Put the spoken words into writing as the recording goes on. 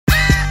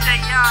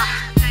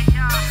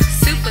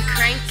Super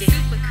cranky.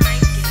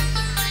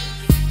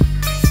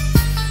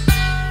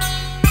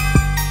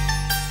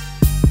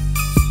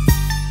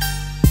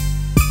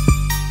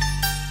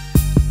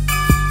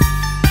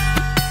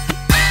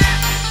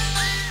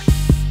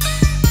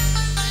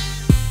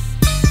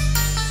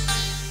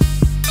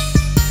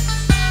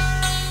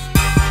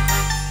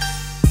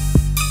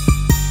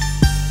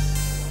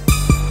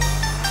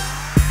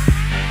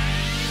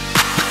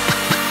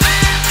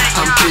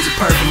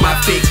 Purple, my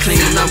feet clean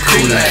and I'm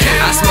Kool-Aid.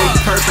 I smoke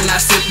purple and I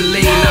sip the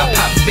lean. I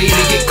pop a bean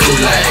and get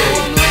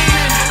Kool-Aid.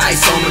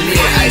 Ice on my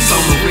neck, ice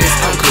on my wrist,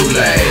 I'm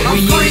Kool-Aid. When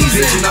you ain't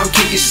bitchin', I'm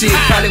kicking shit.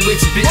 Probably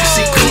with your bitch,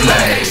 she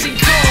Kool-Aid.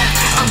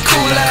 I'm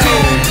Kool-Aid.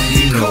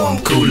 You know I'm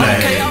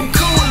Kool-Aid. I'm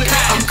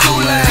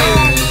Kool-Aid.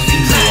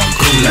 You know I'm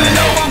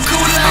Kool-Aid.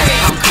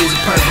 I'm Kool-Aid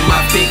purple,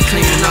 my feet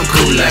clean and I'm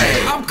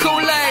Kool-Aid.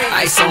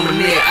 Ice on my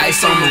neck,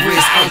 ice on my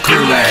wrist, I'm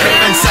Kool-Aid.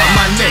 Ice out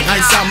my neck,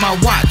 ice out my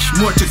watch,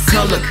 more to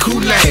color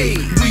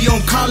Kool-Aid. We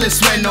don't call it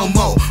sweat no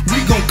more,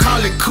 we gon' call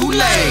it Kool-Aid.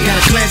 Got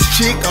a classy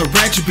chick, a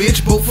ratchet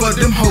bitch, both of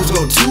them hoes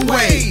go two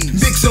ways.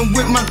 Mix them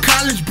with my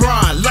college bra,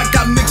 like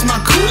I mix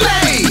my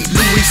Kool-Aid.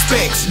 Louis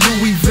specs,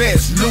 Louis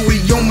vest, Louis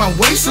on my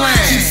waistline.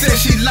 She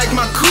said she like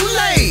my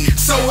Kool-Aid,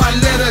 so I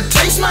let her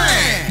taste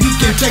mine. You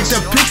can take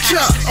the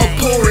picture, or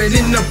pour it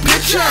in the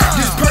pitcher.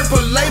 This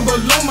purple label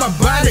on my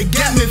body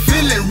got me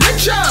feeling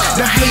richer.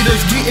 The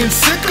haters getting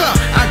sicker,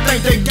 I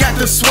think they got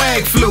the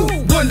swag flu.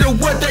 Wonder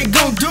what they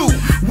gon' do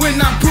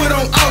when I put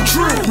on all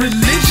true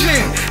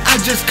religion. I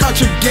just caught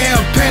your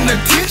gal paying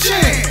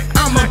attention.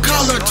 I'ma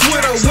call her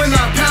Twitter when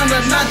I pound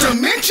her, not to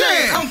mention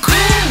I'm cool.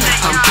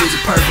 I'm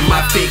Kool-Aid purple,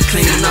 my feet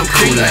clean and I'm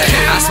Kool-Aid.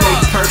 I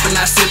smoke purple and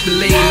I sip the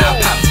lean. I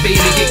pop a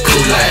bean and get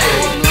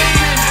Kool-Aid.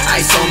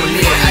 Ice on my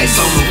neck, ice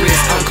on my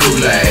wrist, I'm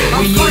Kool-Aid.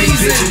 When you ain't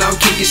bitchin', I'm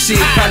kicking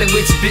shit. Probably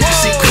with your bitch,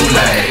 she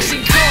Kool-Aid.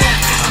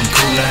 I'm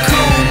Kool-Aid.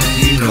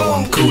 You know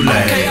I'm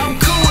Kool-Aid. I'm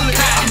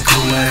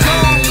Kool-Aid.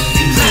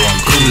 You know I'm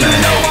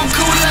Kool-Aid.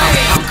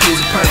 I'm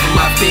Kool-Aid purple,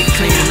 my feet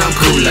clean and I'm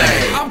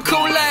Kool-Aid.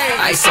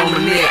 Ice on my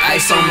neck,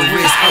 ice on my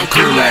wrist, I'm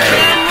Kool-Aid.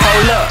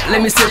 Hold up, let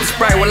me sip the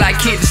Sprite while I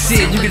kick the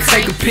shit. You can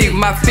take a pic,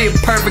 my fit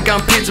perfect, I'm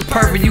picture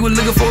perfect. You were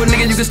looking for a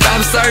nigga, you can stop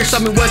and search.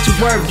 Show me what you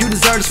worth, you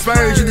deserve the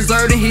spurs, you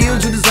deserve the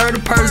heels, you deserve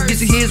the purse. Get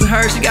your his and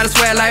hers, she got a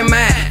swag like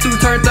mine. Too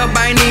turned up,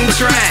 I ain't even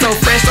trying. So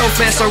fresh, so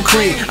fast, so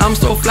clean. I'm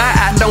so fly,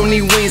 I don't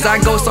need wings. I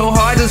go so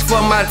hard just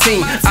for my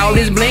team. All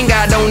this bling,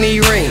 I don't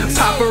need rings.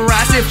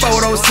 Paparazzi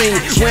photo scene,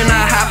 when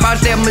I hop out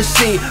that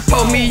machine.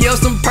 Pour me up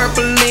some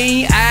purple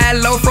lean, I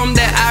low from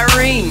that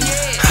Irene.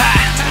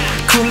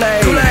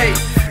 Kool-Aid,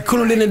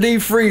 cooler than the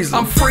deep freezer.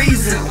 I'm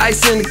freezing,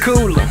 ice in the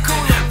cooler.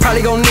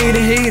 Probably gon' need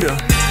a heater.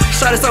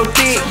 Shot it so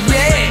thick,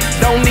 yeah.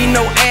 Don't need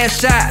no ass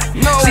shot.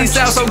 No, she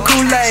sounds so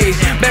Kool-Aid.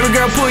 Baby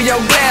girl, pull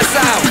your glass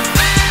out.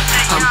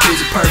 I'm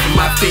Kool-Aid purple,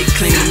 my feet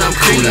clean and I'm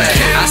Kool-Aid.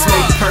 I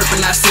smoke purple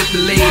and I sip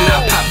the lean.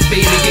 I pop a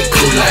bean and get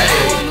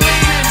Kool-Aid.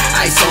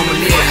 Ice on my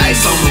neck,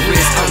 ice on my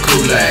wrist, I'm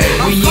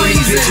Kool-Aid. When you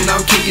ain't bitchin',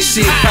 I'm kicking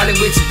shit. Probably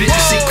with your bitch,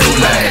 she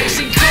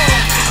Kool-Aid.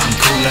 I'm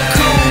Kool-Aid.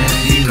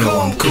 You know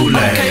I'm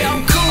Kool-Aid.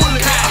 I'm Kool-Aid.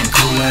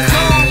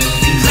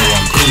 You know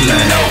I'm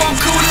Kool-Aid.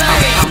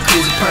 I'm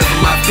Kool-Aid purple,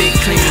 my feet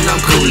clean and I'm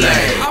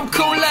Kool-Aid.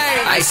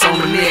 Ice on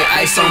my neck,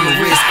 ice on my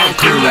wrist, I'm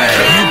Kool-Aid.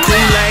 You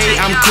Kool-Aid,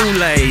 I'm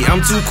Kool-Aid.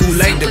 I'm too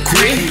Kool-Aid to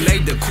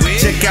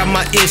quit. Check out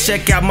my ears,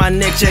 check out my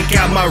neck, check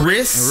out my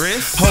wrist.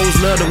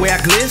 Hoes love the way I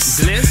gliss.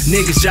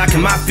 Niggas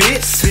jocking my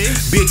fits.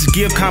 Bitches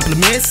give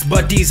compliments,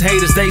 but these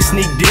haters they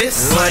sneak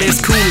diss. But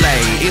it's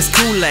Kool-Aid, it's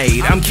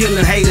Kool-Aid. I'm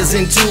killing haters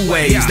in two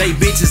ways. They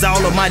bitches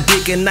all on my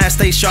dick and I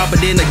stay sharper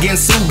than a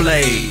Ginsu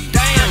blade.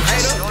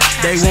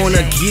 They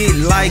wanna get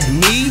like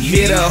me,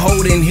 hit a hoe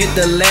and hit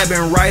the lab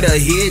and write a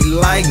hit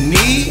like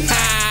me.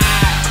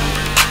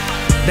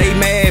 They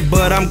mad,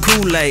 but I'm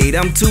Kool-Aid.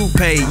 I'm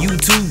too-paid, you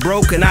too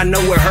broke, and I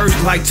know it hurts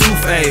like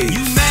two-phase. You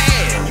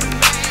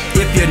mad?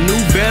 If you knew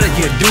better,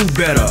 you do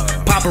better.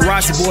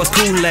 Paparazzi boys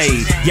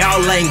Kool-Aid,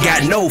 y'all ain't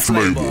got no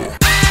flavor.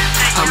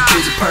 I'm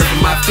Kool-Aid purple,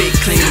 my feet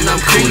clean and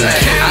I'm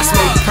Kool-Aid. I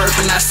smoke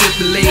purple and I sip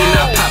the lean.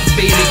 I pop a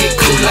bean and get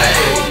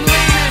Kool-Aid.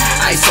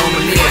 Ice on my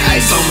neck,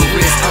 ice on my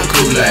wrist, I'm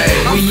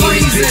Kool-Aid. When you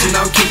ain't bitchin',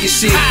 I'm kicking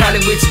shit.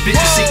 Probably with your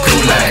bitch, she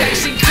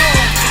Kool-Aid.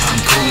 I'm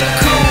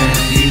Kool-Aid.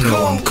 You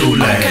know I'm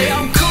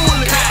Kool-Aid.